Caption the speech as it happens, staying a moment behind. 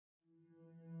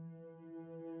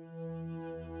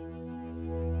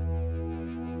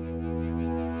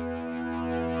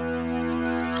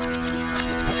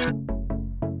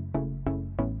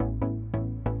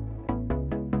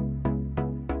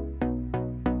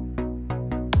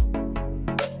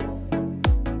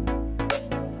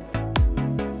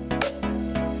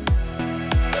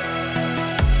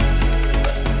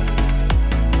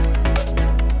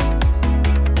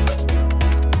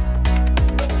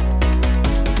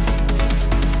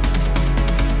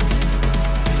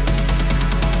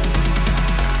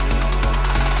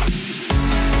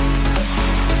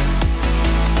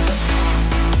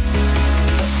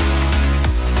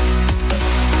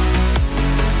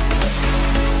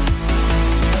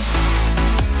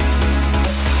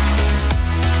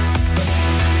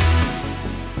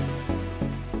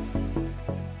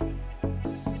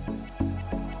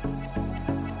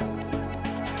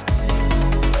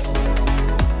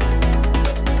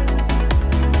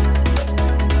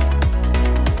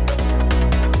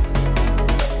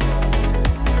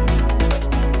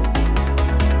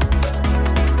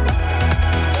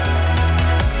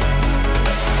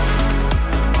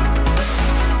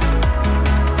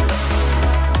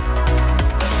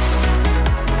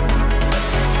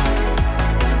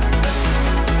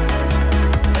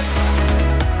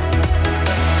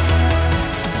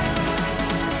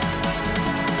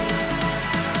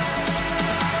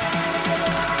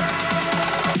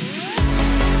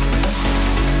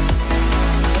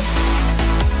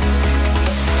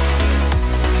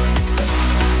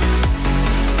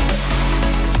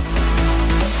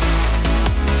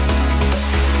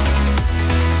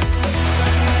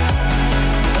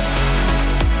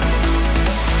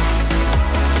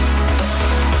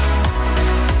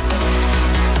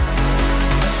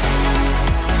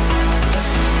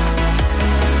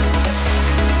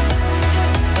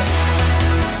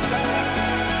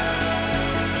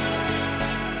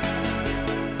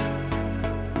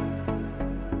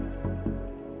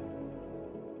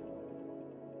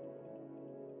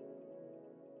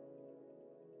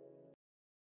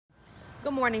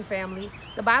Good morning, family.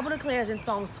 The Bible declares in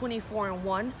Psalms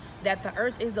 24:1 that the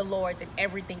earth is the Lord's and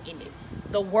everything in it.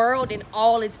 The world and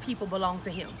all its people belong to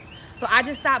Him. So I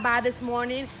just stopped by this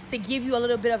morning to give you a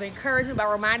little bit of encouragement by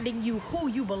reminding you who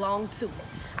you belong to.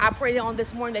 I pray on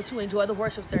this morning that you enjoy the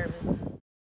worship service.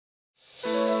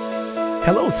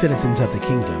 Hello, citizens of the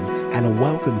kingdom, and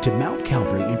welcome to Mount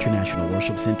Calvary International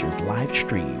Worship Center's live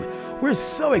stream. We're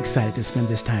so excited to spend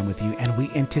this time with you, and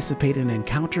we anticipate an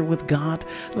encounter with God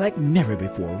like never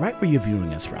before, right where you're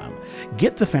viewing us from.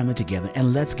 Get the family together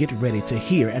and let's get ready to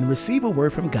hear and receive a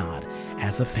word from God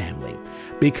as a family.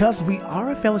 Because we are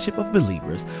a fellowship of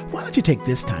believers, why don't you take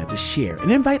this time to share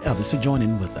and invite others to join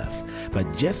in with us.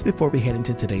 But just before we head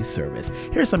into today's service,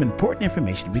 here's some important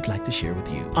information we'd like to share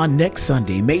with you. On next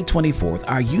Sunday, May 24th,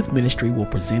 our youth ministry will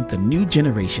present the New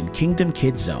Generation Kingdom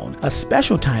Kids Zone, a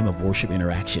special time of worship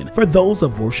interaction for those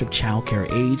of worship childcare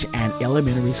age and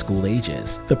elementary school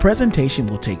ages. The presentation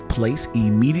will take place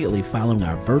immediately following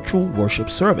our virtual worship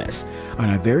service on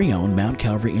our very own Mount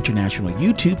Calvary International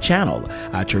YouTube channel,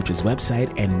 our church's website,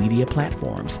 and media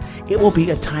platforms. It will be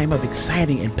a time of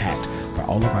exciting impact for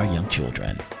all of our young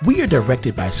children. We are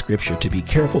directed by Scripture to be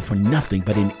careful for nothing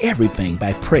but in everything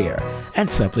by prayer and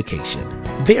supplication.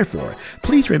 Therefore,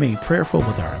 please remain prayerful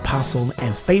with our apostle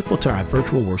and faithful to our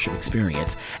virtual worship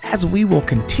experience as we will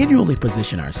continually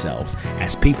position ourselves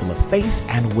as people of faith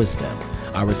and wisdom.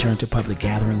 Our return to public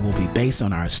gathering will be based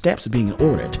on our steps being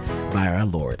ordered by our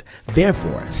Lord.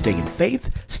 Therefore, stay in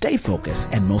faith, stay focused,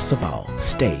 and most of all,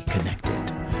 stay connected.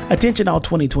 Attention all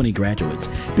 2020 graduates,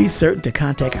 be certain to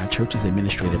contact our church's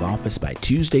administrative office by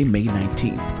Tuesday, May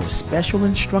 19th for special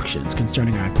instructions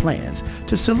concerning our plans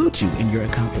to salute you in your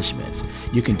accomplishments.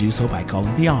 You can do so by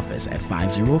calling the office at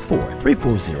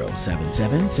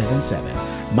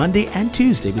 504-340-7777, Monday and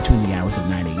Tuesday between the hours of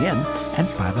 9 a.m. and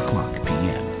 5 o'clock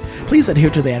p.m. Please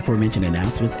adhere to the aforementioned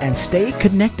announcements and stay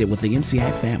connected with the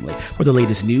MCI family for the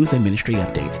latest news and ministry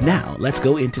updates. Now, let's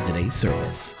go into today's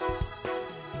service.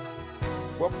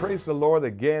 Well, praise the Lord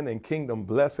again, and kingdom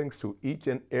blessings to each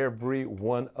and every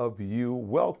one of you.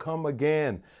 Welcome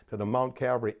again to the Mount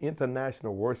Calvary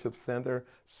International Worship Center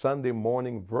Sunday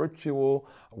morning virtual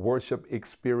worship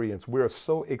experience. We're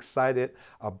so excited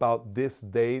about this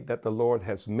day that the Lord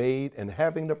has made and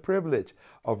having the privilege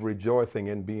of rejoicing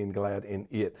and being glad in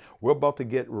it. We're about to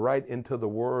get right into the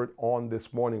word on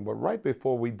this morning, but right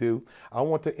before we do, I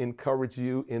want to encourage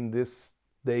you in this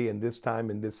day and this time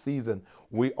in this season.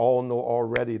 We all know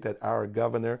already that our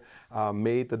governor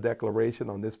made the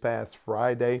declaration on this past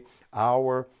Friday.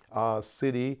 Our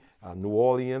city, New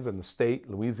Orleans, and the state,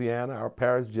 Louisiana, our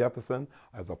parish, Jefferson,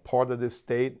 as a part of this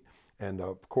state. And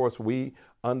of course, we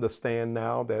understand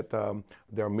now that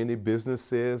there are many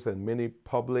businesses and many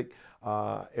public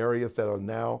areas that are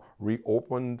now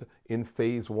reopened in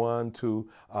phase one to,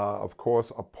 of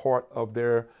course, a part of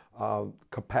their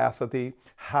capacity.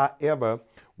 However,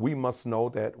 we must know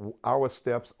that our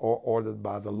steps are ordered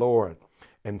by the Lord.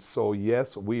 And so,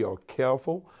 yes, we are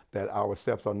careful that our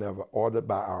steps are never ordered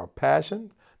by our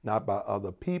passions, not by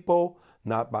other people,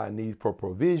 not by need for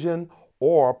provision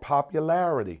or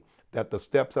popularity. That the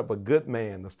steps of a good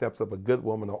man, the steps of a good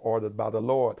woman are ordered by the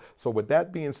Lord. So with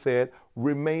that being said,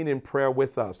 remain in prayer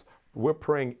with us. We're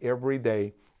praying every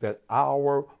day that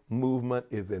our movement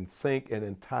is in sync and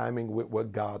in timing with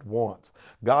what God wants.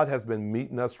 God has been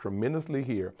meeting us tremendously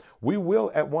here. We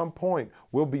will at one point,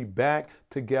 we'll be back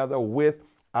together with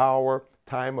our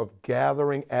time of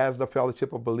gathering as the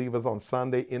fellowship of believers on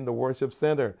Sunday in the worship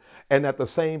center. And at the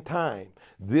same time,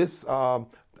 this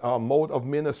mode of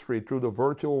ministry through the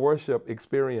virtual worship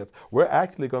experience, we're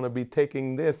actually going to be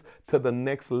taking this to the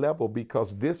next level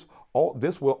because this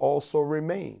will also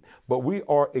remain. But we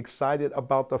are excited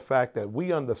about the fact that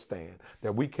we understand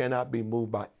that we cannot be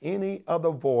moved by any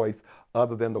other voice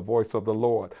other than the voice of the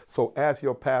Lord. So as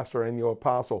your pastor and your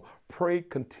apostle, pray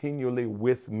continually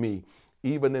with me,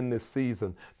 even in this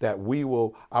season, that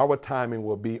our timing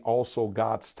will be also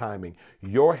God's timing.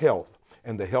 Your health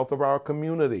and the health of our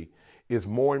community is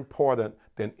more important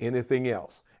than anything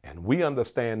else. And we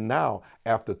understand now,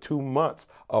 after 2 months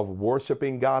of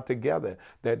worshiping God together,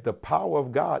 that the power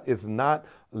of God is not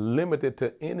limited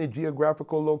to any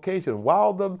geographical location.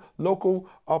 While the local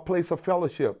place of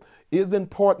fellowship is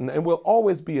important and will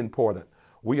always be important,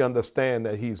 we understand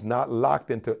that He's not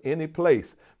locked into any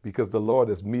place because the Lord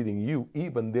is meeting you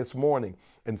even this morning.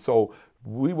 And so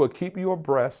we will keep you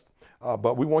abreast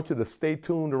But we want you to stay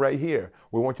tuned right here.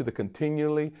 We want you to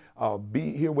continually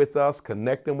be here with us,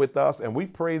 connecting with us. And we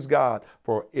praise God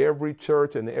for every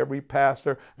church and every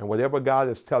pastor, and whatever God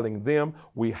is telling them,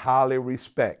 we highly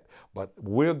respect. But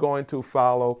we're going to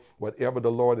follow whatever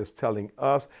the Lord is telling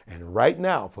us. And right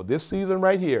now, for this season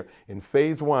right here, in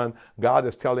phase 1, God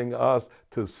is telling us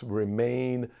to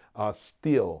remain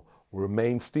still.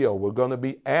 Remain still. We're going to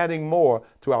be adding more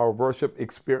to our worship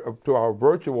experience, to our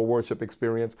virtual worship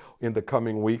experience in the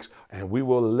coming weeks, and we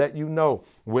will let you know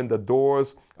when the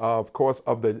doors, of course,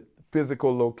 of the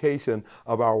physical location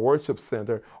of our worship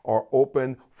center are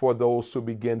open for those to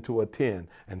begin to attend.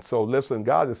 And so listen,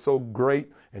 God is so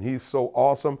great and he's so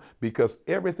awesome, because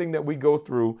everything that we go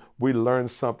through, we learn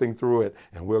something through it.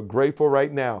 And we're grateful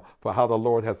right now for how the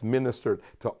Lord has ministered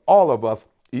to all of us,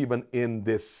 even in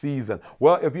this season.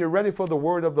 Well, if you're ready for the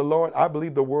word of the Lord, I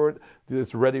believe the word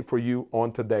is ready for you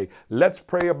on today. Let's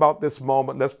pray about this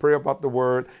moment. Let's pray about the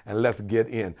word, and let's get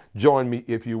in. Join me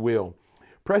if you will.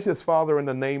 Precious Father, in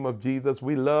the name of Jesus,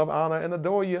 we love, honor, and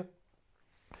adore you.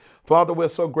 Father, we're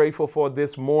so grateful for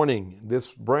this morning,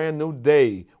 this brand new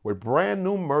day with brand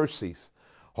new mercies.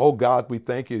 Oh God, we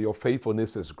thank you. Your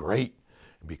faithfulness is great.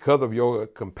 Because of your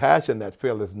compassion that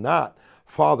faileth not,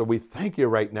 Father, we thank you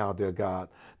right now, dear God,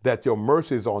 that your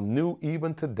mercies are new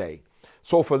even today.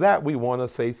 So for that, we want to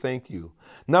say thank you.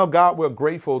 Now, God, we're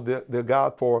grateful, dear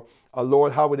God, for,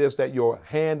 Lord, how it is that your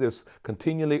hand is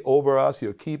continually over us.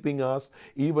 You're keeping us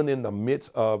even in the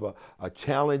midst of a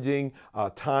challenging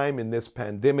time in this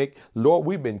pandemic. Lord,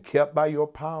 we've been kept by your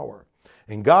power.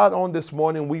 And God, on this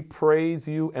morning, we praise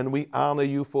you and we honor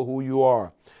you for who you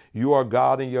are. You are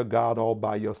God, and you're God all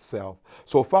by yourself.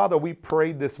 So, Father, we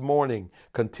pray this morning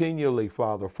continually,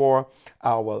 Father, for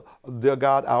our, dear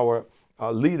God, our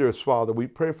leaders, Father. We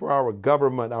pray for our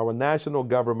government, our national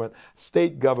government,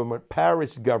 state government,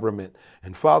 parish government.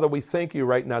 And Father, we thank you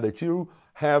right now that you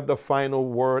have the final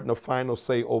word and the final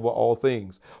say over all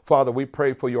things. Father, we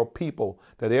pray for your people,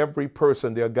 that every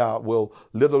person, dear God, will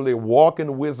literally walk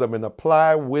in wisdom and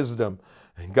apply wisdom.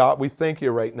 And God, we thank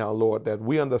you right now, Lord, that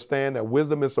we understand that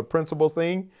wisdom is the principal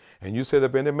thing. And you said,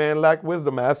 if any man lack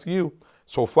wisdom, ask you.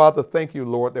 So, Father, thank you,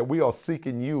 Lord, that we are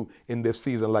seeking you in this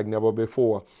season like never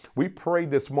before. We pray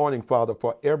this morning, Father,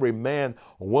 for every man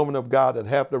or woman of God that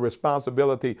have the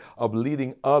responsibility of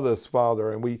leading others,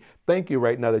 Father. And we thank you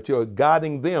right now that you're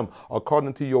guiding them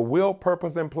according to your will,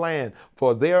 purpose, and plan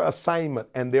for their assignment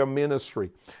and their ministry.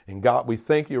 And God, we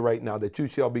thank you right now that you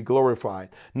shall be glorified.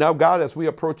 Now, God, as we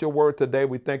approach your word today,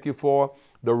 we thank you for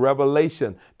the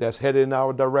revelation that's headed in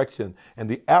our direction and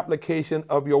the application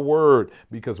of your word,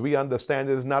 because we understand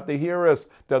it is not the hearers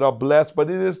that are blessed, but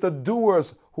it is the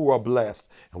doers who are blessed.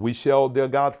 And we shall, dear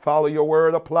God, follow your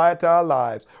word, apply it to our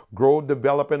lives, grow,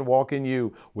 develop, and walk in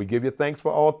you. We give you thanks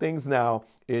for all things now.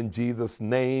 In Jesus'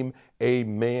 name,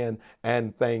 amen,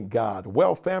 and thank God.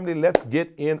 Well, family, let's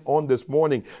get in on this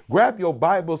morning. Grab your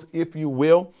Bibles, if you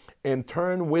will, and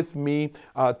turn with me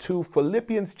to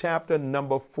Philippians chapter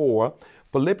number 4.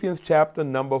 Philippians chapter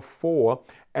number 4,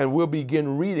 and we'll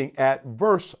begin reading at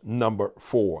verse number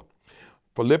 4.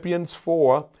 Philippians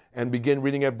 4, and begin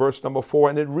reading at verse number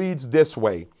 4, and it reads this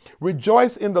way.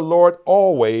 Rejoice in the Lord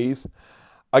always.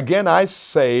 Again, I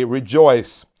say,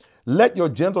 rejoice. Let your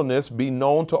gentleness be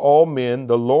known to all men.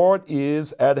 The Lord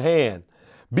is at hand.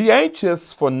 Be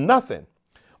anxious for nothing,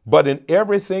 but in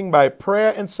everything by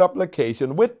prayer and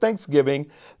supplication with thanksgiving,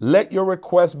 let your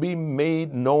requests be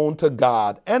made known to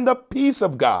God. And the peace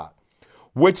of God,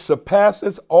 which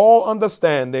surpasses all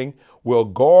understanding, will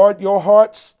guard your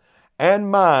hearts and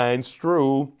minds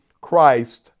through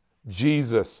Christ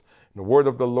Jesus. The word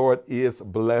of the Lord is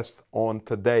blessed on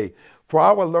today. For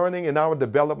our learning and our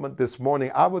development this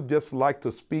morning, I would just like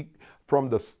to speak from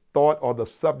the thought or the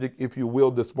subject, if you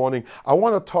will, this morning. I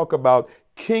want to talk about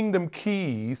kingdom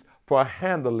keys for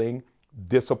handling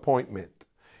disappointment.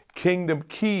 Kingdom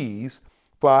keys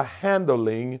for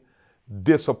handling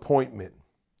disappointment.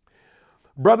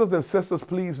 Brothers and sisters,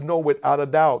 please know without a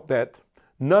doubt that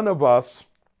none of us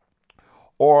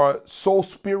are so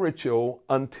spiritual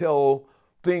until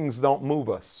things don't move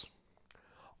us.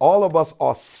 All of us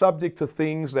are subject to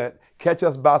things that catch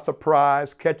us by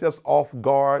surprise, catch us off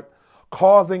guard,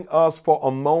 causing us for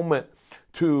a moment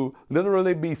to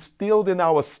literally be stilled in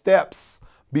our steps,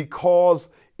 because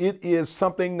it is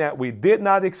something that we did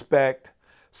not expect,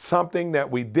 something that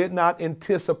we did not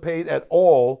anticipate at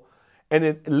all, and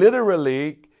it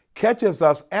literally catches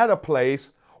us at a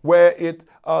place where it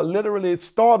literally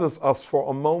startles us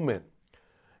for a moment.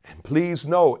 And please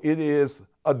know, it is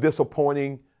a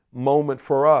disappointing moment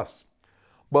for us.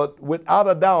 But without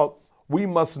a doubt, we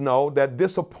must know that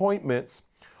disappointments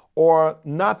or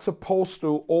not supposed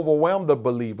to overwhelm the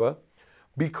believer,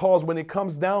 because when it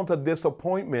comes down to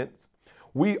disappointment,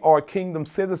 we are kingdom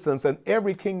citizens, and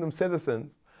every kingdom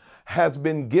citizen has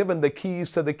been given the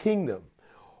keys to the kingdom,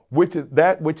 which is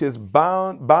that which is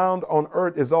bound on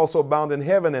earth is also bound in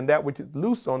heaven, and that which is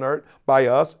loosed on earth by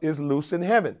us is loosed in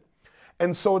heaven.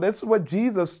 And so this is what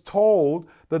Jesus told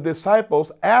the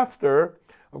disciples after,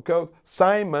 okay,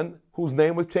 Simon, whose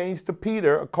name was changed to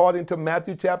Peter, according to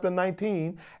Matthew chapter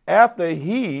 19, after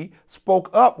he spoke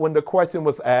up when the question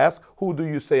was asked, "Who do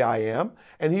you say I am?"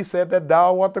 And he said that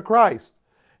thou art the Christ.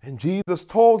 And Jesus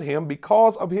told him,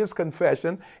 because of his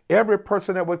confession, every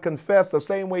person that would confess the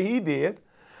same way he did,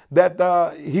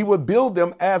 that he would build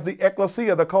them as the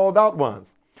ecclesia, the called out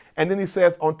ones. And then he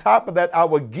says, on top of that, I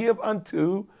will give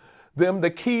unto them the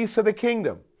keys to the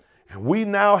kingdom. And we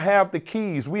now have the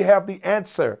keys. We have the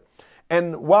answer.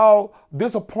 And while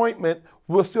disappointment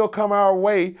will still come our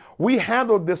way, we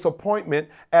handle disappointment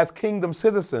as kingdom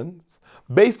citizens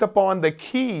based upon the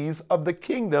keys of the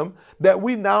kingdom that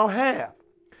we now have.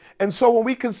 And so when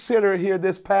we consider here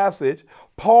this passage,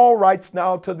 Paul writes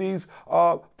now to these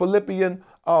Philippian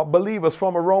believers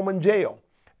from a Roman jail.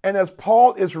 And as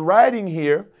Paul is writing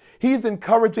here, he's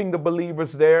encouraging the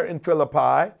believers there in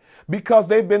Philippi because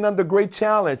they've been under great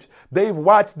challenge. They've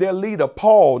watched their leader,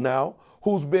 Paul now,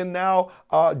 who's been now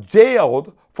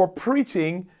jailed for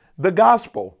preaching the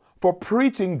gospel, for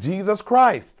preaching Jesus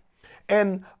Christ.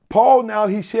 And Paul now,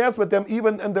 he shares with them,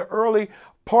 even in the early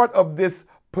part of this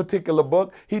particular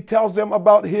book, he tells them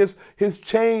about his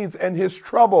chains and his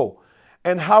trouble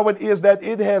and how it is that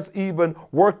it has even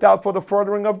worked out for the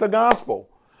furthering of the gospel.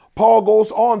 Paul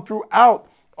goes on throughout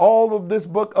all of this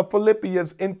book of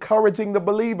Philippians encouraging the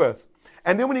believers.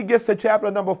 And then when he gets to chapter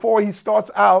number 4, he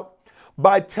starts out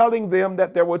by telling them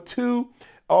that there were two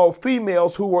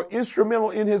females who were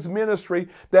instrumental in his ministry,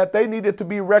 that they needed to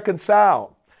be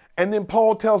reconciled. And then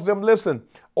Paul tells them, listen,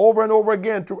 over and over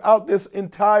again throughout this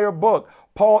entire book,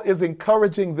 Paul is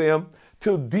encouraging them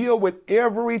to deal with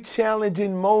every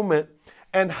challenging moment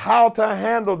and how to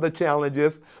handle the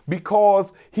challenges,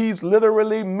 because he's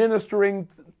literally ministering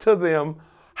to them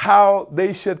how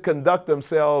they should conduct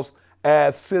themselves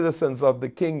as citizens of the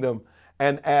kingdom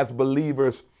and as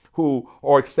believers who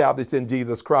are established in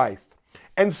Jesus Christ.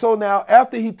 And so now,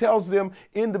 after he tells them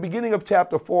in the beginning of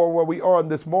chapter 4, where we are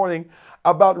this morning,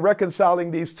 about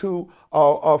reconciling these two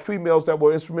females that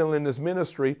were instrumental in this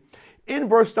ministry, in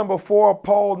verse number 4,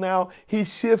 Paul now, he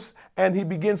shifts and he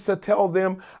begins to tell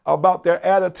them about their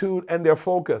attitude and their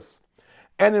focus.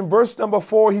 And in verse number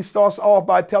 4, he starts off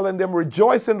by telling them,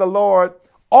 rejoice in the Lord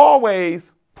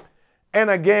always, and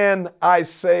again I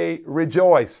say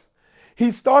rejoice.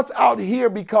 He starts out here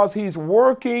because he's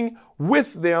working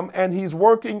with them and he's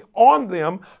working on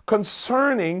them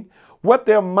concerning what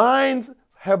their minds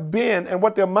have been and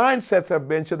what their mindsets have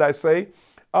been, should I say,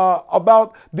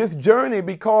 about this journey,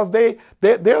 because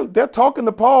they're talking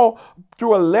to Paul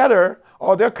through a letter,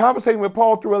 or they're conversating with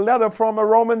Paul through a letter from a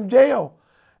Roman jail.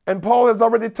 And Paul has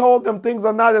already told them things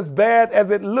are not as bad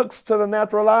as it looks to the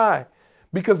natural eye,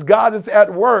 because God is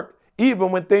at work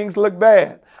even when things look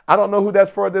bad. I don't know who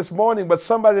that's for this morning, but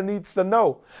somebody needs to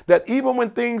know that even when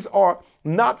things are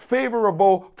not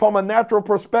favorable from a natural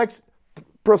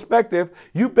perspective,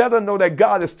 you better know that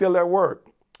God is still at work.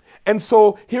 And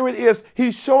so here it is.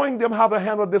 He's showing them how to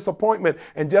handle disappointment.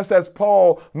 And just as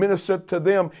Paul ministered to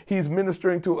them, he's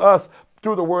ministering to us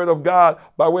through the word of God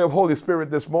by way of Holy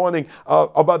Spirit this morning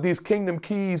about these kingdom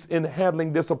keys in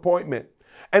handling disappointment.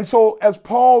 And so as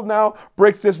Paul now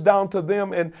breaks this down to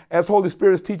them, and as Holy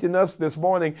Spirit is teaching us this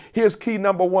morning, here's key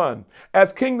number 1.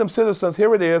 As kingdom citizens,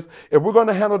 here it is. If we're going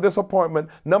to handle disappointment,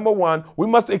 number 1, we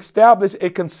must establish a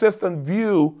consistent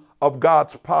view of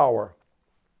God's power.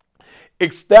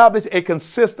 Establish a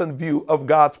consistent view of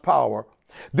God's power.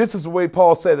 This is the way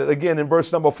Paul said it again in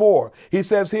verse number 4. He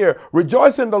says here,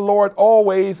 rejoice in the Lord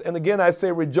always. And again, I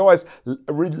say rejoice.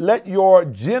 Let your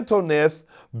gentleness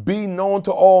be known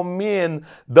to all men.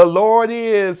 The Lord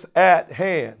is at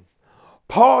hand.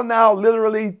 Paul now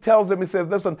literally tells them, he says,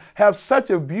 listen, have such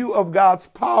a view of God's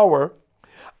power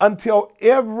until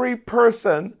every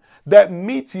person that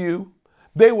meets you,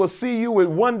 they will see you with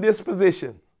one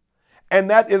disposition. And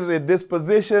that is a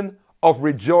disposition of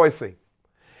rejoicing.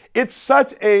 It's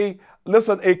such a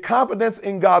confidence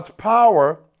in God's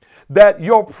power that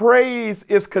your praise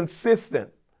is consistent.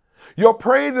 Your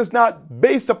praise is not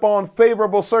based upon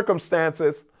favorable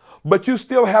circumstances, but you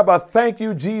still have a thank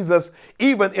you, Jesus,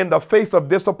 even in the face of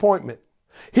disappointment.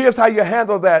 Here's how you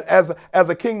handle that as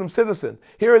a kingdom citizen.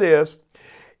 Here it is.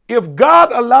 If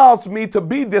God allows me to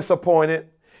be disappointed,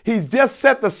 he's just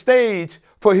set the stage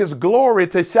for his glory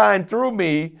to shine through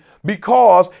me,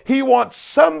 because he wants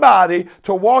somebody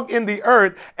to walk in the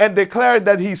earth and declare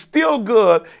that he's still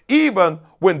good even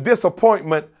when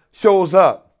disappointment shows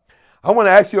up. I want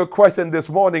to ask you a question this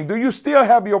morning. Do you still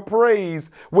have your praise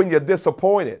when you're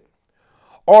disappointed?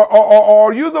 Or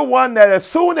are you the one that as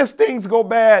soon as things go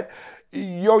bad,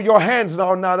 your hands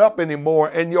are not up anymore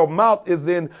and your mouth is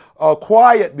then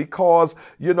quiet because,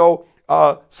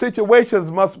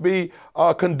 situations must be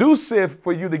conducive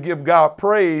for you to give God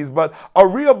praise. But a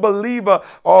real believer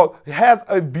has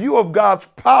a view of God's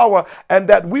power, and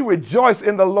that we rejoice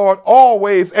in the Lord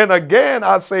always. And again,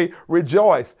 I say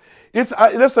rejoice.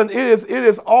 Listen, it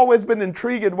has always been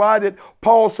intriguing. Why did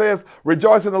Paul says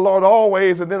rejoice in the Lord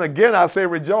always, and then again I say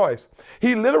rejoice?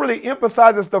 He literally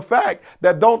emphasizes the fact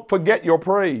that don't forget your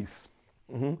praise.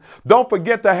 Don't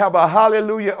forget to have a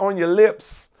hallelujah on your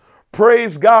lips.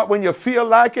 Praise God when you feel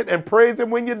like it, and praise him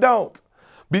when you don't.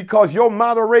 Because your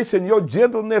moderation, your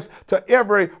gentleness to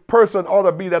every person ought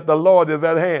to be that the Lord is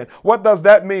at hand. What does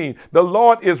that mean? The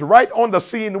Lord is right on the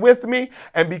scene with me,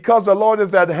 and because the Lord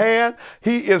is at hand,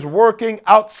 he is working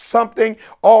out something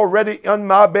already on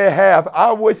my behalf.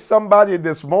 I wish somebody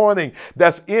this morning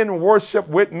that's in worship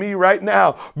with me right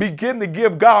now begin to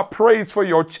give God praise for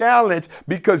your challenge,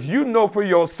 because you know for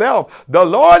yourself the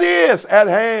Lord is at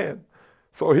hand.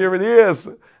 So here it is.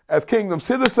 As kingdom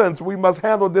citizens, we must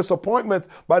handle disappointment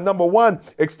by, number one,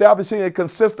 establishing a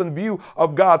consistent view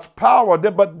of God's power.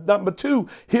 But number two,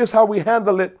 here's how we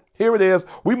handle it. Here it is.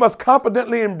 We must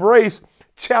confidently embrace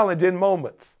challenging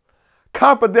moments.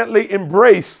 Confidently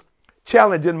embrace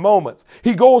challenging moments.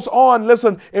 He goes on,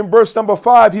 listen, in verse number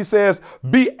 5, he says,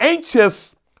 be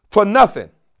anxious for nothing,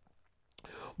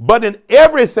 but in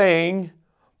everything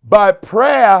by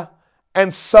prayer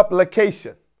and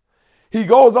supplication. He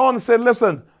goes on and said,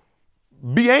 listen,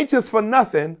 be anxious for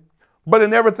nothing, but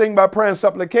in everything by prayer and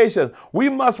supplication. We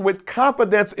must with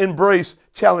confidence embrace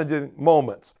challenging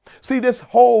moments. See, this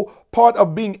whole part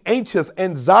of being anxious,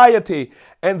 anxiety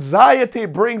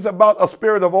brings about a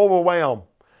spirit of overwhelm.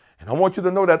 And I want you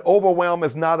to know that overwhelm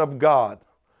is not of God.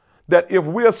 That if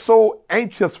we're so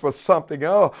anxious for something,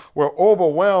 we're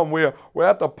overwhelmed, we're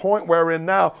at the point where we're in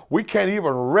now, we can't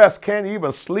even rest, can't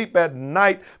even sleep at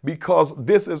night because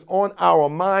this is on our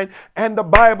mind. And the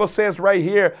Bible says right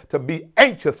here to be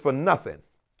anxious for nothing,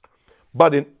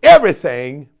 but in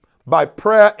everything by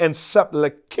prayer and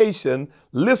supplication,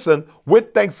 listen,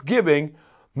 with thanksgiving,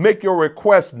 make your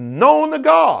requests known to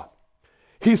God.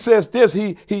 He says this,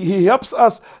 he helps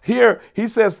us here. He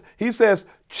says,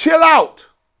 chill out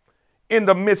in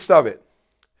the midst of it.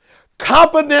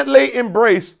 Confidently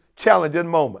embrace challenging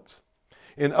moments.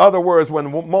 In other words, when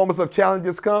moments of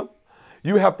challenges come,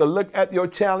 you have to look at your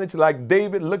challenge like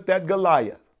David looked at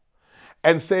Goliath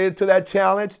and say to that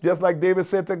challenge, just like David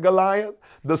said to Goliath,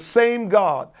 the same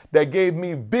God that gave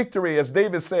me victory, as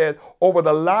David said, over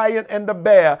the lion and the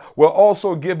bear will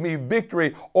also give me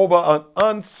victory over an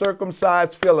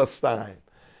uncircumcised Philistine.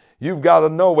 You've got to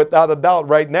know without a doubt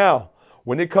right now,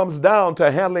 when it comes down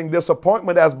to handling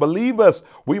disappointment as believers,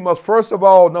 we must first of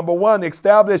all, number one,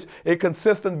 establish a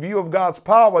consistent view of God's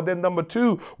power. Then number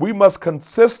two, we must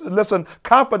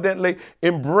confidently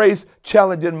embrace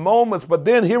challenging moments. But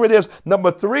then here it is,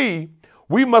 number three,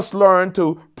 we must learn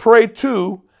to pray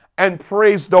to and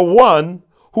praise the one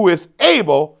who is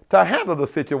able to handle the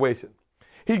situation.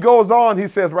 He goes on, he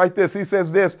says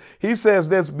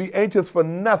this, be anxious for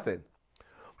nothing,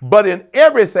 but in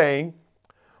everything,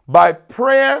 by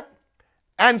prayer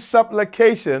and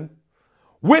supplication,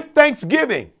 with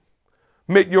thanksgiving,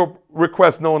 make your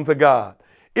request known to God.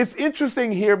 It's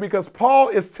interesting here because Paul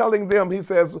is telling them, he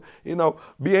says,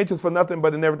 be anxious for nothing,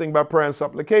 but in everything by prayer and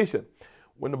supplication.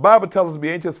 When the Bible tells us to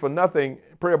be anxious for nothing,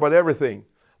 pray about everything,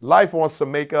 life wants to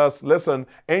make us,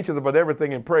 anxious about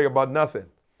everything and pray about nothing.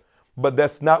 But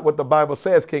that's not what the Bible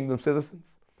says, kingdom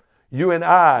citizens. You and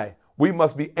I, we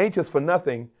must be anxious for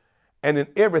nothing, and in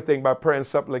everything by prayer and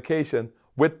supplication,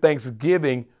 with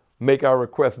thanksgiving, make our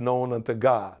requests known unto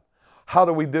God. How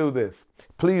do we do this?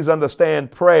 Please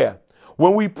understand prayer.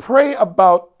 When we pray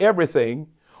about everything,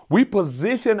 we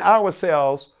position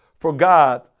ourselves for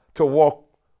God to walk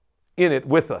in it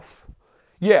with us.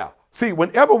 Yeah. See,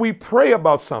 whenever we pray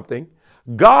about something,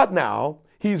 God now,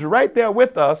 he's right there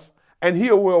with us, and he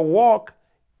will walk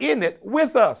in it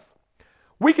with us.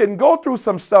 We can go through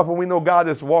some stuff when we know God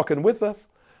is walking with us.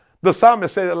 The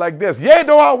psalmist said it like this, yea,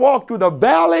 though I walk through the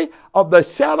valley of the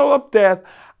shadow of death,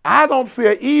 I don't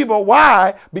fear evil.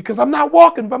 Why? Because I'm not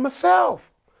walking by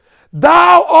myself.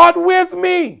 Thou art with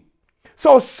me.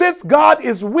 So since God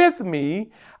is with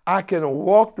me, I can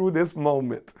walk through this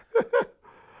moment.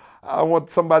 I want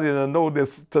somebody to know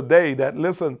this today, that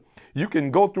listen, you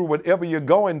can go through whatever you're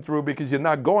going through because you're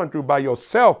not going through by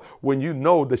yourself when you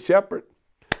know the shepherd,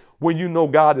 when you know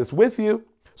God is with you.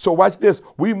 So watch this.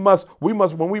 We must,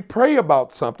 when we pray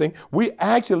about something, we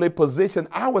actually position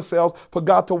ourselves for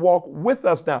God to walk with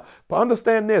us now. But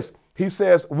understand this. He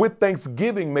says, with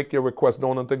thanksgiving, make your request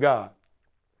known unto God.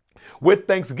 With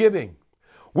thanksgiving,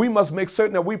 we must make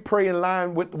certain that we pray in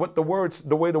line with what the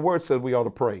way the word says we ought to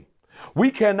pray.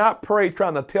 We cannot pray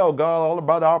trying to tell God all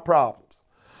about our problems.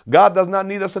 God does not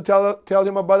need us to tell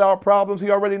him about our problems.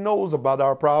 He already knows about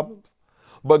our problems.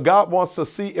 But God wants to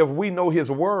see if we know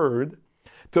his word,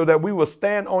 so that we will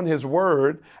stand on his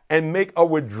word and make a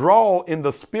withdrawal in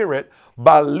the spirit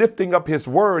by lifting up his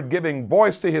word, giving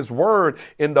voice to his word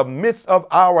in the midst of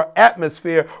our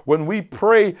atmosphere. When we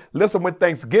pray, listen, with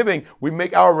thanksgiving, we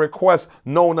make our requests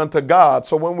known unto God.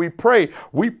 So when we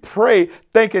pray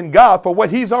thanking God for what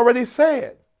he's already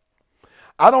said.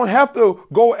 I don't have to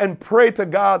go and pray to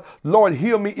God, Lord,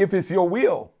 heal me if it's your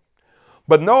will.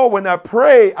 But no, when I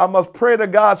pray, I must pray to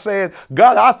God saying,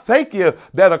 God, I thank you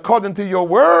that according to your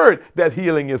word, that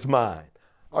healing is mine.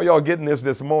 Are y'all getting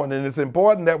this morning? It's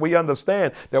important that we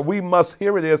understand that we must,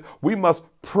 here it is, we must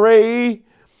pray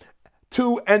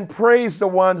to and praise the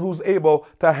one who's able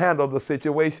to handle the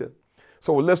situation.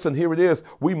 So listen, here it is.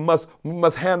 We must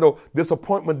handle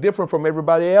disappointment different from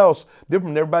everybody else.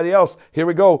 Here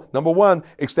we go. Number one,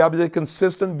 establish a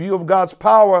consistent view of God's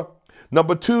power.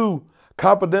 Number two,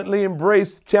 confidently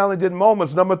embrace challenging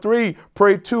moments. Number three,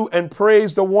 pray to and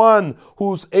praise the one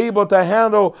who's able to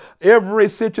handle every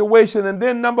situation. And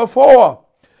then number four,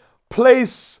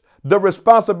 place the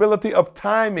responsibility of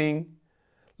timing,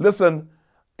 listen,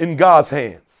 in God's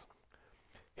hands.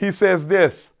 He says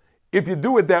this, if you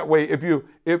do it that way, if you're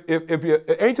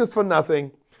anxious for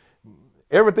nothing,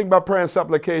 everything by prayer and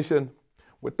supplication,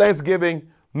 with thanksgiving,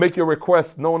 make your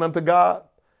requests known unto God.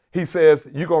 He says,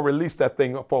 you're going to release that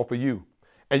thing up off of you,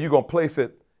 and you're going to place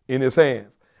it in his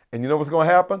hands. And you know what's going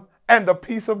to happen? And the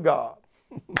peace of God.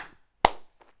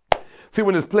 See,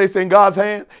 when it's placed in God's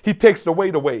hand, he takes the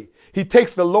weight away. He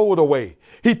takes the load away.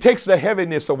 He takes the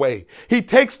heaviness away. He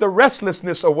takes the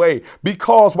restlessness away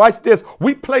because, watch this,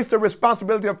 we place the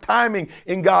responsibility of timing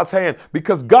in God's hand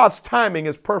because God's timing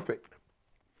is perfect.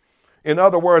 In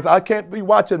other words, I can't be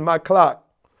watching my clock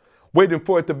waiting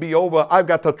for it to be over. I've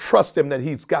got to trust him that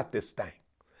he's got this thing.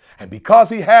 And because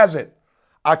he has it,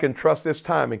 I can trust his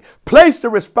timing. Place the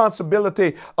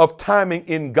responsibility of timing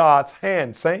in God's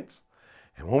hand, saints.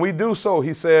 And when we do so,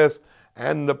 he says,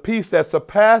 and the peace that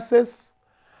surpasses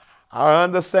our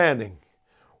understanding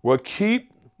will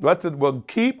keep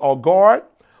or guard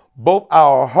both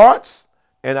our hearts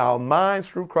and our minds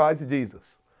through Christ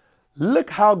Jesus. Look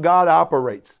how God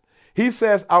operates. He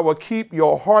says, I will keep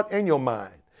your heart and your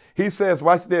mind. He says,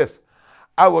 watch this,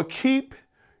 I will keep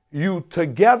you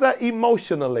together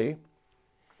emotionally.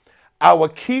 I will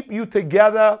keep you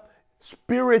together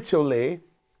spiritually.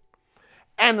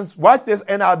 And watch this,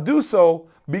 and I'll do so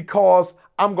because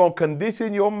I'm going to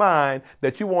condition your mind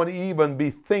that you won't even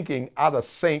be thinking out of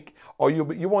sync, or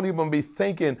you won't even be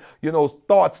thinking,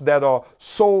 thoughts that are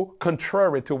so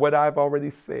contrary to what I've already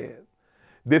said.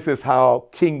 This is how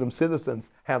kingdom citizens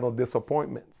handle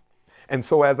disappointments. And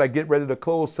so as I get ready to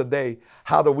close today,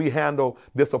 how do we handle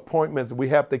disappointments? We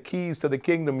have the keys to the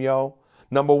kingdom, y'all.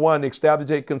 Number one, establish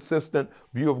a consistent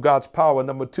view of God's power.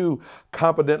 Number two,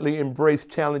 confidently embrace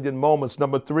challenging moments.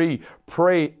 Number three,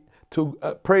 pray to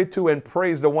and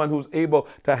praise the one who's able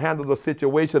to handle the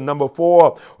situation. Number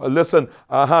four,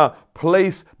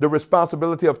 place the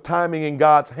responsibility of timing in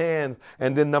God's hands.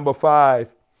 And then number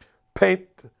five, paint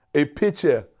a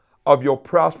picture of your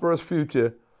prosperous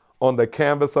future on the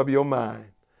canvas of your mind.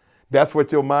 That's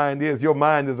what your mind is. Your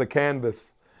mind is a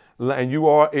canvas, and you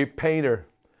are a painter.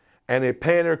 And a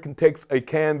painter takes a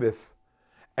canvas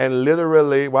and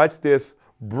literally, watch this,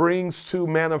 brings to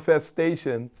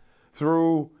manifestation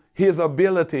through his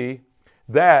ability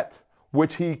that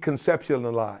which he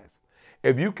conceptualized.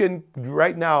 If you can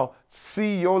right now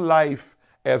see your life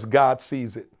as God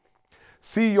sees it,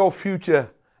 see your future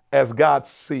as God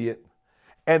sees it,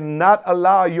 and not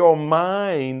allow your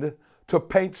mind to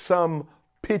paint some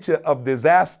picture of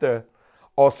disaster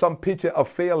or some picture of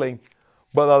failing,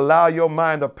 but allow your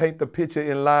mind to paint the picture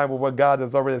in line with what God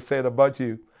has already said about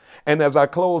you. And as I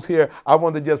close here, I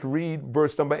want to just read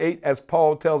verse number 8 as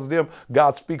Paul tells them,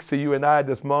 God speaks to you and I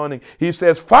this morning. He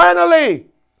says, finally,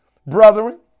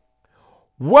 brethren,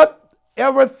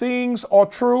 whatever things are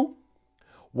true,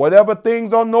 whatever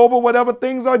things are noble, whatever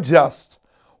things are just,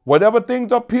 whatever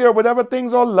things are pure, whatever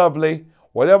things are lovely,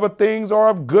 whatever things are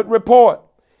of good report,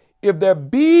 if there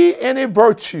be any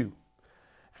virtue,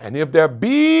 And if there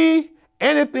be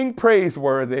anything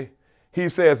praiseworthy, he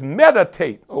says,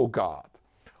 meditate, oh God,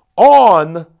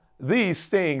 on these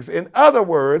things. In other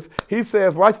words, he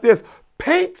says, watch this,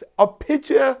 paint a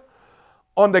picture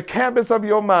on the canvas of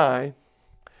your mind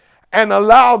and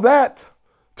allow that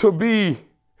to be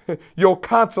your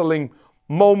counseling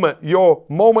moment, your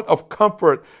moment of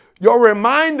comfort, your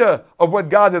reminder of what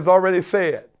God has already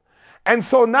said. And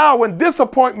so now when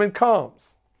disappointment comes,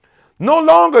 no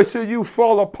longer should you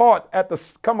come apart at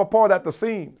the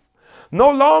seams.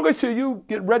 No longer should you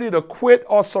get ready to quit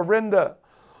or surrender.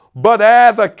 But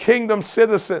as a kingdom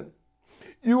citizen,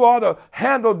 you ought to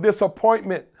handle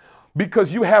disappointment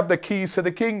because you have the keys to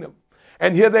the kingdom.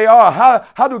 And here they are.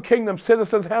 How do kingdom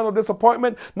citizens handle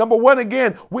disappointment? Number one,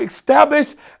 again, we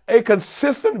establish a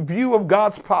consistent view of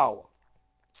God's power.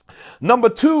 Number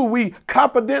two, we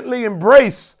confidently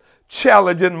embrace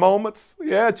challenging moments.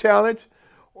 Yeah, challenge.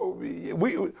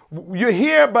 You're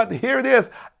here, but here it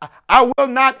is. I will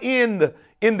not end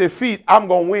in defeat. I'm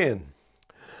going to win.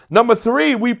 Number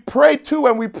three, we pray to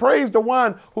and we praise the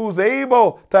one who's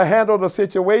able to handle the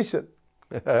situation.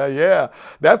 Yeah,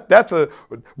 that's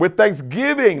with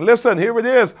thanksgiving. Listen, here it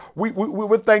is.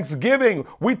 With thanksgiving,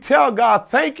 we tell God,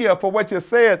 thank you for what you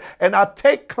said, and I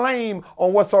take claim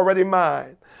on what's already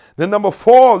mine. Then number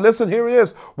four, listen, here it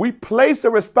is. We place the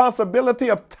responsibility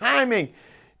of timing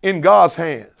in God's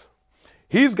hands.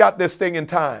 He's got this thing in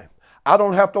time. I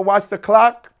don't have to watch the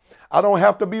clock. I don't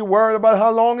have to be worried about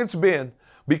how long it's been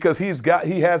because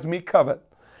he has me covered.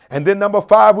 And then number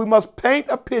five, we must paint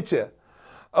a picture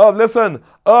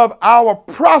of our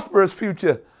prosperous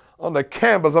future on the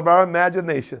canvas of our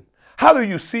imagination. How do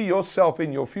you see yourself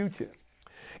in your future?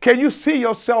 Can you see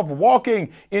yourself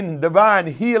walking in divine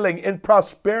healing, in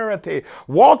prosperity,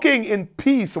 walking in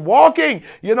peace, walking,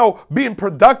 being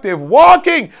productive,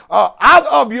 walking out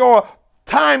of your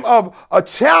time of a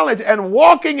challenge and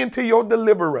walking into your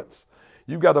deliverance?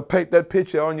 You've got to paint that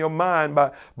picture on your mind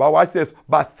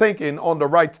by thinking on the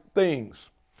right things.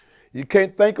 You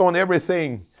can't think on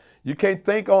everything. You can't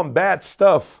think on bad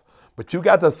stuff, but you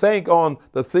got to think on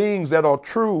the things that are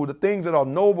true, the things that are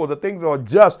noble, the things that are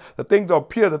just, the things that are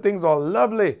pure, the things that are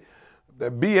lovely,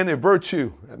 that be any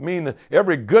virtue. I mean,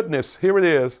 every goodness, here it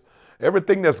is.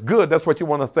 Everything that's good, that's what you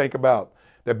want to think about.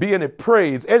 There be any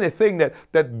praise, anything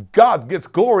that God gets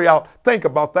glory out, think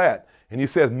about that. And he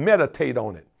says, meditate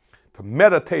on it. To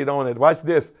meditate on it, watch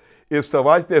this, is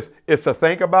to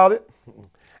think about it.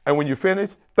 And when you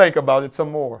finish, think about it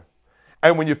some more.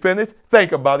 And when you finish,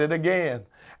 think about it again.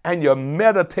 And you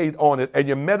meditate on it, and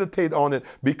you meditate on it,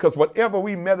 because whatever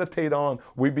we meditate on,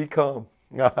 we become.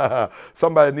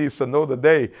 Somebody needs to know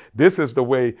today, this is the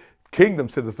way kingdom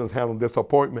citizens handle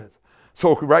disappointments.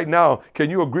 So right now, can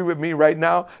you agree with me right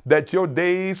now that your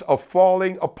days of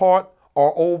falling apart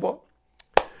are over?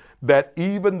 That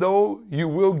even though you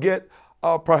will get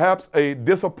perhaps a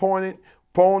disappointing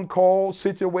phone call,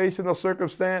 situation, or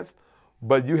circumstance,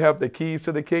 but you have the keys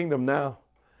to the kingdom now.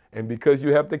 And because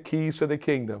you have the keys to the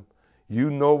kingdom, you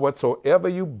know whatsoever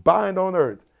you bind on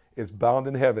earth is bound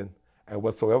in heaven, and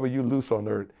whatsoever you loose on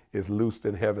earth is loosed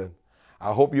in heaven.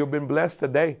 I hope you've been blessed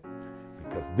today,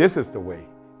 because this is the way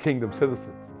kingdom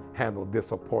citizens handle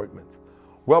disappointments.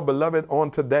 Well, beloved,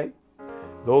 on today,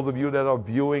 those of you that are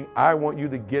viewing, I want you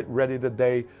to get ready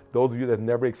today. Those of you that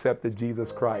never accepted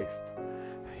Jesus Christ,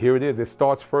 here it is. It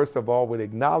starts first of all with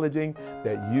acknowledging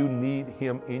that you need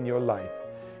him in your life.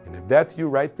 And if that's you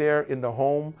right there in the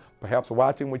home, perhaps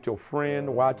watching with your friend,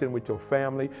 watching with your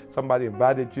family, somebody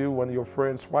invited you, one of your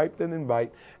friends swiped an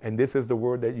invite, and this is the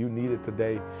word that you needed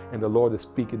today, and the Lord is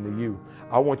speaking to you.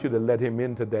 I want you to let him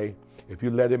in today. If you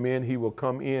let him in, he will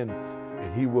come in,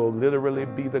 and he will literally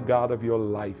be the God of your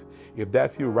life. If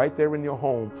that's you right there in your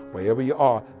home, wherever you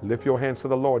are, lift your hands to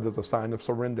the Lord as a sign of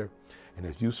surrender. And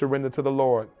as you surrender to the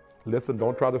Lord, listen,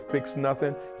 don't try to fix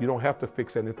nothing. You don't have to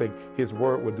fix anything. His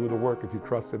word will do the work if you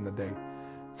trust him today.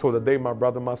 So today, my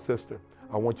brother, my sister,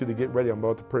 I want you to get ready. I'm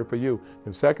about to pray for you.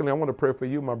 And secondly, I want to pray for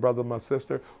you, my brother, my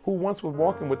sister, who once was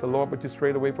walking with the Lord, but you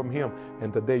strayed away from him.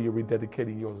 And today you're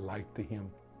rededicating your life to him.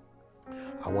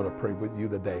 I want to pray with you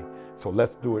today. So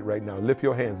let's do it right now. Lift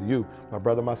your hands. You, my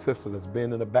brother, my sister, that's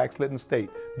been in a backslidden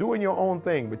state, doing your own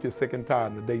thing, but you're sick and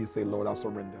tired. And the day you say, Lord, I'll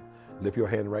surrender. Lift your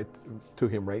hand right to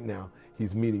him right now.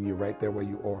 He's meeting you right there where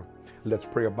you are. Let's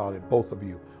pray about it, both of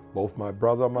you. Both my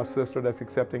brother, my sister that's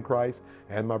accepting Christ,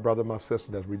 and my brother, my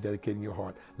sister that's rededicating your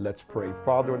heart. Let's pray.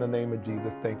 Father, in the name of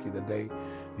Jesus, thank you today.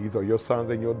 These are your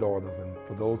sons and your daughters. And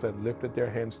for those that lifted their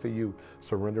hands to you,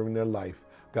 surrendering their life,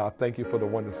 God, thank you for the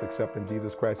one that's accepting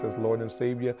Jesus Christ as Lord and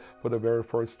Savior for the very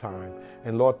first time.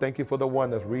 And Lord, thank you for the one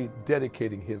that's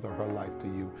rededicating his or her life to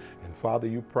you. And Father,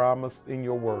 you promised in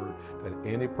your word that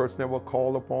any person that will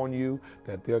call upon you,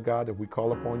 that, dear God, if we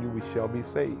call upon you, we shall be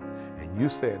saved. And you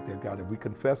said, dear God, if we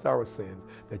confess our sins,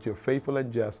 that you're faithful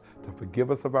and just to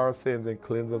forgive us of our sins and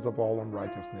cleanse us of all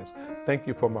unrighteousness. Thank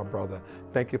you for my brother.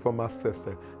 Thank you for my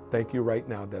sister. Thank you right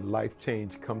now that life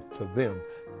change comes to them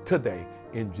today.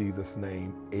 In Jesus'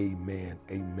 name, amen,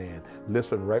 amen.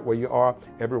 Listen, right where you are,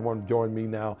 everyone join me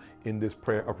now in this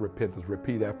prayer of repentance.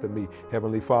 Repeat after me.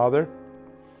 Heavenly Father,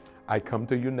 I come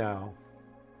to you now.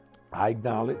 I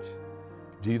acknowledge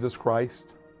Jesus Christ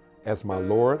as my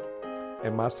Lord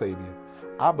and my Savior.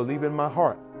 I believe in my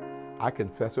heart. I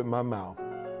confess with my mouth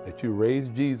that you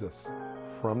raised Jesus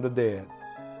from the dead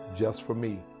just for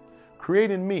me.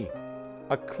 Create in me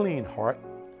a clean heart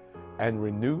and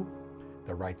renew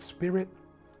the right spirit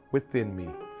within me.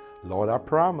 Lord, I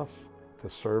promise to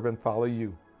serve and follow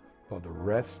you for the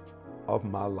rest of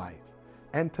my life.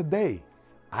 And today,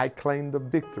 I claim the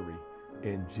victory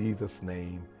in Jesus'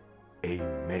 name.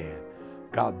 Amen.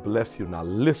 God bless you. Now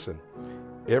listen,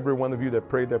 every one of you that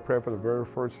prayed that prayer for the very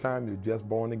first time, you're just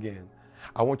born again.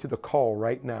 I want you to call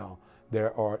right now.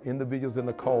 There are individuals in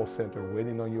the call center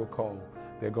waiting on your call.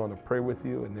 They're going to pray with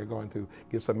you, and they're going to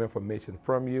get some information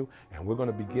from you, and we're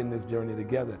going to begin this journey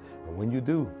together. And when you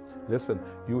do, listen,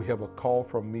 you have a call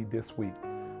from me this week,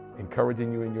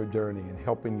 encouraging you in your journey and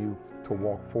helping you to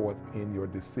walk forth in your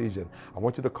decision. I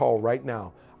want you to call right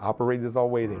now. Operators are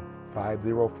waiting.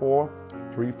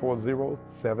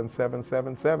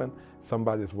 504-340-7777.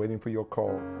 Somebody's waiting for your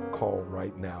call. Call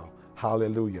right now.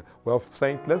 Hallelujah. Well,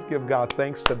 saints, let's give God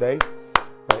thanks today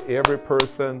for every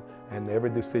person and every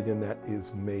decision that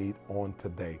is made on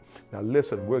today. Now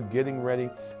listen, we're getting ready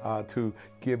to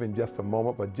give in just a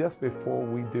moment, but just before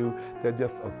we do, there are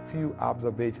just a few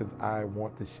observations I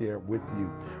want to share with you.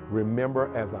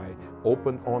 Remember, as I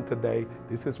opened on today,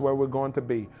 this is where we're going to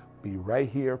be. Be right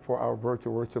here for our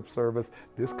virtual worship service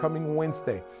this coming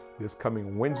Wednesday. Of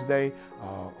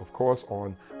course,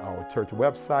 on our church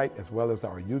website, as well as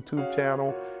our YouTube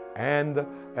channel, and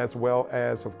as well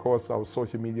as, of course, our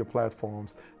social media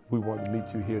platforms. We want to meet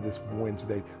you here this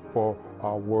Wednesday for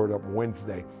our Word Up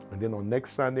Wednesday. And then on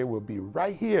next Sunday, we'll be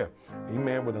right here,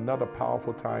 amen, with another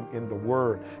powerful time in the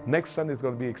Word. Next Sunday is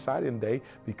going to be an exciting day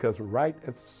because right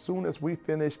as soon as we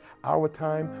finish our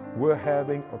time, we're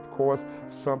having, of course,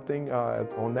 something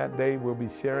on that day we'll be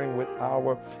sharing with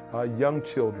our young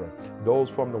children, those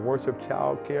from the Worship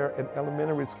Child Care and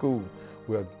Elementary School.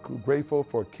 We're grateful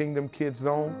for Kingdom Kids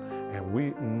Zone, and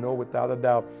we know without a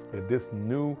doubt that this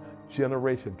new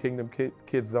generation, Kingdom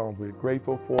Kids Zone, we're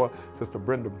grateful for Sister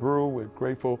Brenda Brew. We're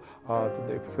grateful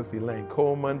today for Sister Elaine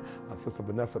Coleman, Sister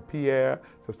Vanessa Pierre,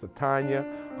 Sister Tanya,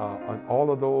 and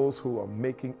all of those who are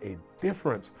making a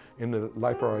difference in the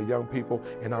life of our young people.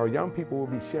 And our young people will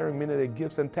be sharing many of their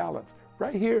gifts and talents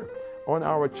right here on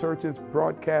our church's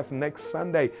broadcast next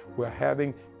Sunday. We're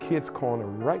having Kids Corner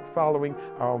right following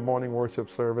our morning worship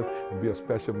service. It'll be a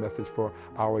special message for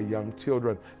our young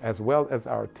children, as well as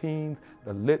our teens,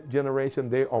 the lit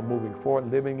generation. They are moving forward,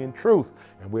 living in truth,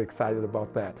 and we're excited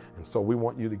about that. And so we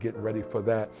want you to get ready for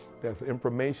that. There's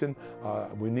information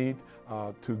we need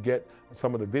to get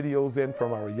some of the videos in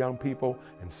from our young people,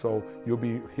 and so you'll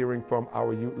be hearing from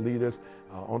our youth leaders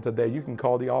on today. You can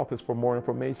call the office for more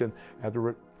information as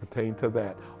it pertains to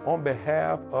that. On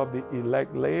behalf of the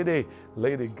elect lady,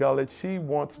 Lady Gullett, she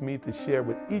wants me to share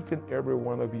with each and every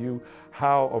one of you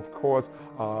how, of course,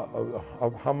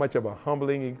 of how much of a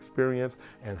humbling experience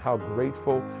and how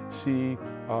grateful she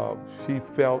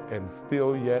felt and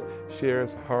still yet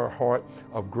shares her heart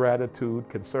of gratitude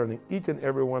concerning each and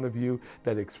every one of you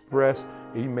that expressed,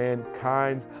 amen,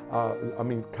 kind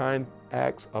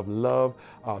acts of love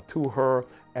to her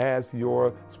as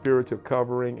your spiritual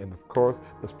covering, and of course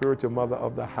the spiritual mother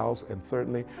of the house, and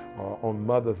certainly on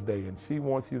Mother's Day. And she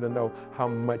wants you to know how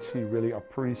much she really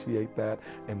appreciates that.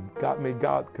 And may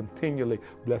God continually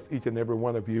bless each and every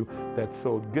one of you that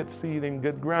sowed good seed in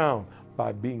good ground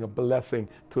by being a blessing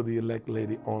to the elect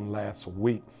lady on last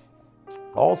week.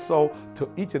 Also, to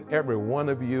each and every one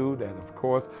of you that, of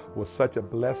course, was such a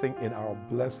blessing in our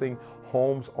blessing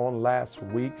homes on last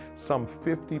week. Some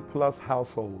 50+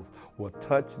 households were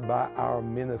touched by our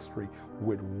ministry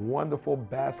with wonderful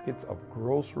baskets of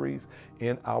groceries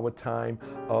in our time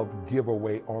of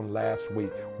giveaway on last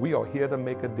week. We are here to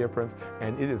make a difference,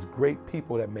 and it is great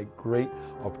people that make great,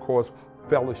 of course,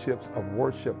 fellowships of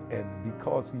worship, and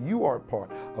because you are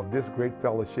part of this great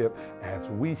fellowship, as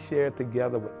we shared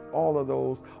together with all of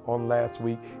those on last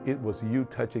week, it was you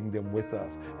touching them with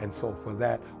us. And so for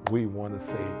that, we want to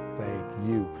say thank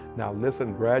you. Now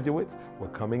listen, graduates, we're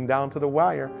coming down to the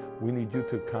wire. We need you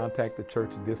to contact the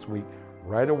church this week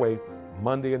right away,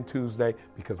 Monday and Tuesday,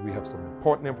 because we have some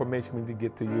important information we need to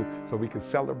get to you so we can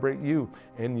celebrate you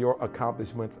and your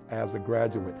accomplishments as a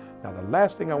graduate. Now, the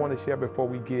last thing I want to share before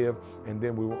we give, and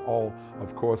then we will all,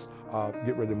 of course,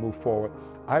 get ready to move forward.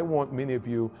 I want many of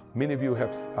you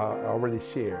have already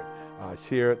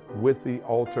shared with the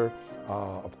altar,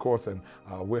 of course, and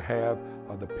we'll have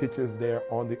the pictures there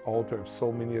on the altar of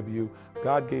so many of you.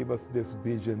 God gave us this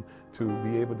vision to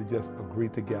be able to just agree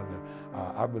together.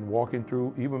 I've been walking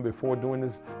through, even before doing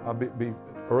this,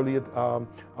 earlier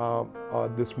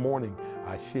this morning,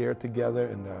 I shared together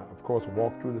and, of course,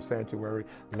 walked through the sanctuary,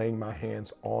 laying my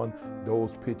hands on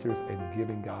those pictures and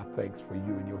giving God thanks for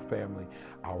you and your family.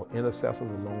 Our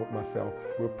intercessors, along with myself,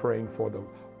 we're praying for the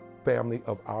family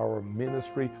of our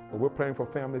ministry, but we're praying for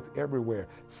families everywhere.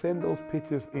 Send those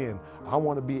pictures in. I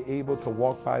want to be able to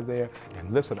walk by there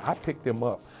and listen. I picked them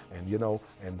up, and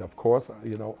and of course,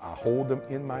 I hold them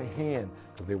in my hand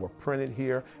because they were printed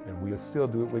here, and we'll still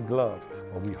do it with gloves.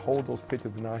 But we hold those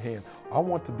pictures in our hand. I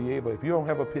want to be able, if you don't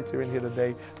have a picture in here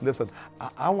today, listen,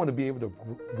 I want to be able to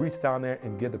reach down there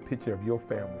and get a picture of your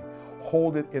family.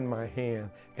 Hold it in my hand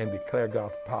and declare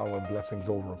God's power and blessings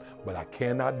over them. But I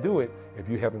cannot do it if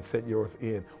you haven't sent yours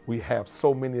in. We have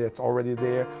so many that's already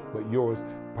there, but yours,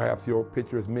 perhaps your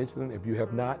picture is mentioned. If you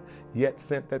have not yet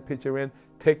sent that picture in,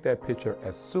 take that picture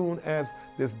as soon as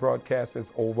this broadcast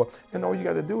is over. And all you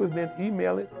got to do is then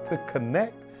email it to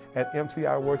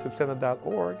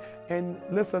connect@mciworshipcenter.org. And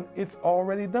listen, it's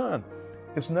already done.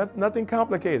 It's nothing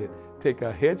complicated. Take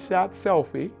a headshot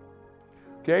selfie,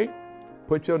 okay?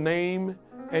 Put your name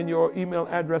and your email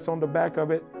address on the back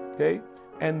of it, okay?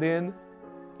 And then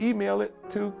email it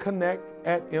to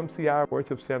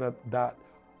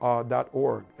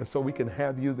connect@mciworshipcenter.org. And so we can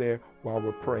have you there while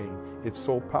we're praying. It's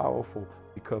so powerful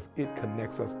because it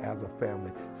connects us as a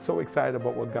family. So excited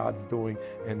about what God's doing,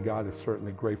 and God is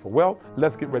certainly grateful. Well,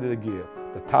 let's get ready to give.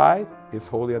 The tithe is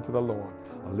holy unto the Lord.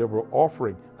 A liberal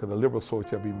offering, because the liberal soul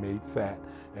shall be made fat.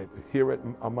 And here at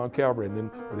Mount Calvary, and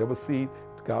then whatever seed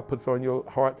God puts on your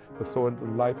heart to sow into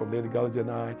the life of Lady Gulledge and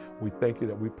I, we thank you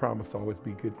that we promise to always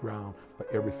be good ground for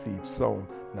every seed sown.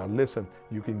 Now listen,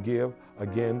 you can give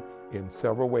again in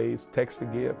several ways. Text to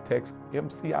give, text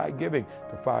MCI Giving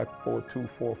to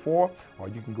 54244, or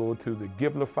you can go to the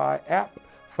Givelify app,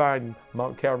 find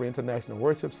Mount Calvary International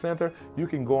Worship Center. You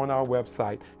can go on our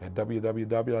website at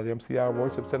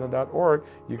www.mciworshipcenter.org.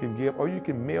 You can give, or you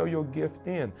can mail your gift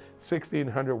in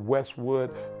 1600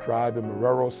 Westwood Drive in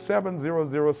Marrero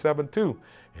 70072.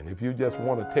 And if you just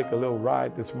want to take a little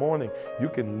ride this morning, you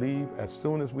can leave as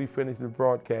soon as we finish the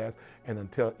broadcast, and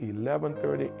until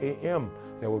 11:30 a.m.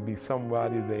 there will be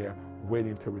somebody there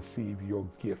waiting to receive your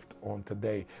gift on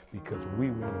today, because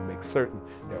we want to make certain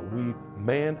that we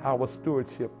man our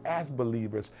stewardship as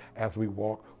believers as we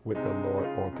walk with the Lord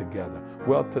on together.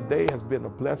 Well, today has been a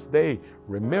blessed day.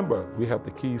 Remember, we have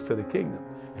the keys to the kingdom,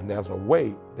 and there's a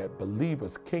way that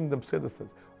believers, kingdom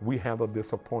citizens, we handle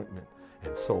disappointment.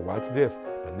 And so watch this.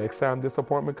 The next time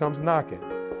disappointment comes knocking,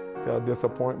 tell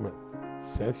disappointment,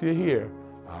 since you're here,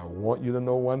 I want you to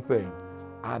know one thing.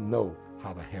 I know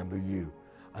how to handle you.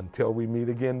 Until we meet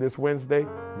again this Wednesday,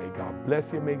 may God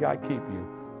bless you, may God keep you.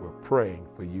 We're praying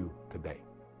for you today.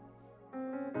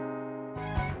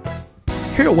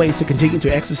 Here are ways to continue to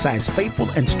exercise faithful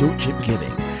and stewardship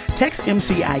giving. Text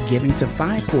MCI Giving to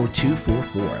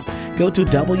 54244. Go to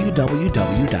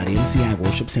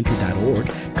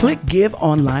www.mciworshipcenter.org. Click Give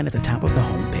Online at the top of the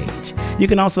homepage. You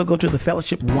can also go to the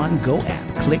Fellowship One Go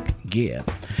app. Click Give.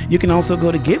 You can also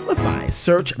go to Givelify,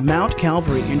 search Mount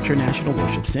Calvary International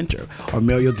Worship Center, or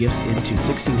mail your gifts into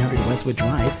 1600 Westwood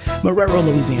Drive, Marrero,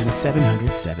 Louisiana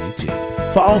 772.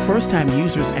 For all first-time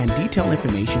users and detailed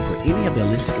information for any of the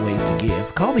listed ways to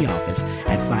give, call the office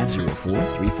at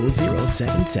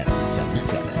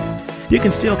 504-340-7777. You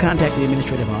can still contact the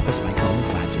administrative office by calling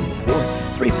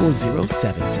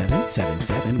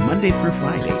 504-340-7777 Monday through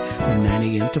Friday from 9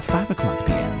 a.m. to 5 o'clock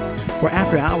p.m. For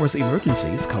after-hours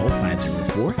emergencies, call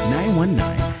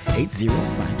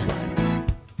 504-919-8051.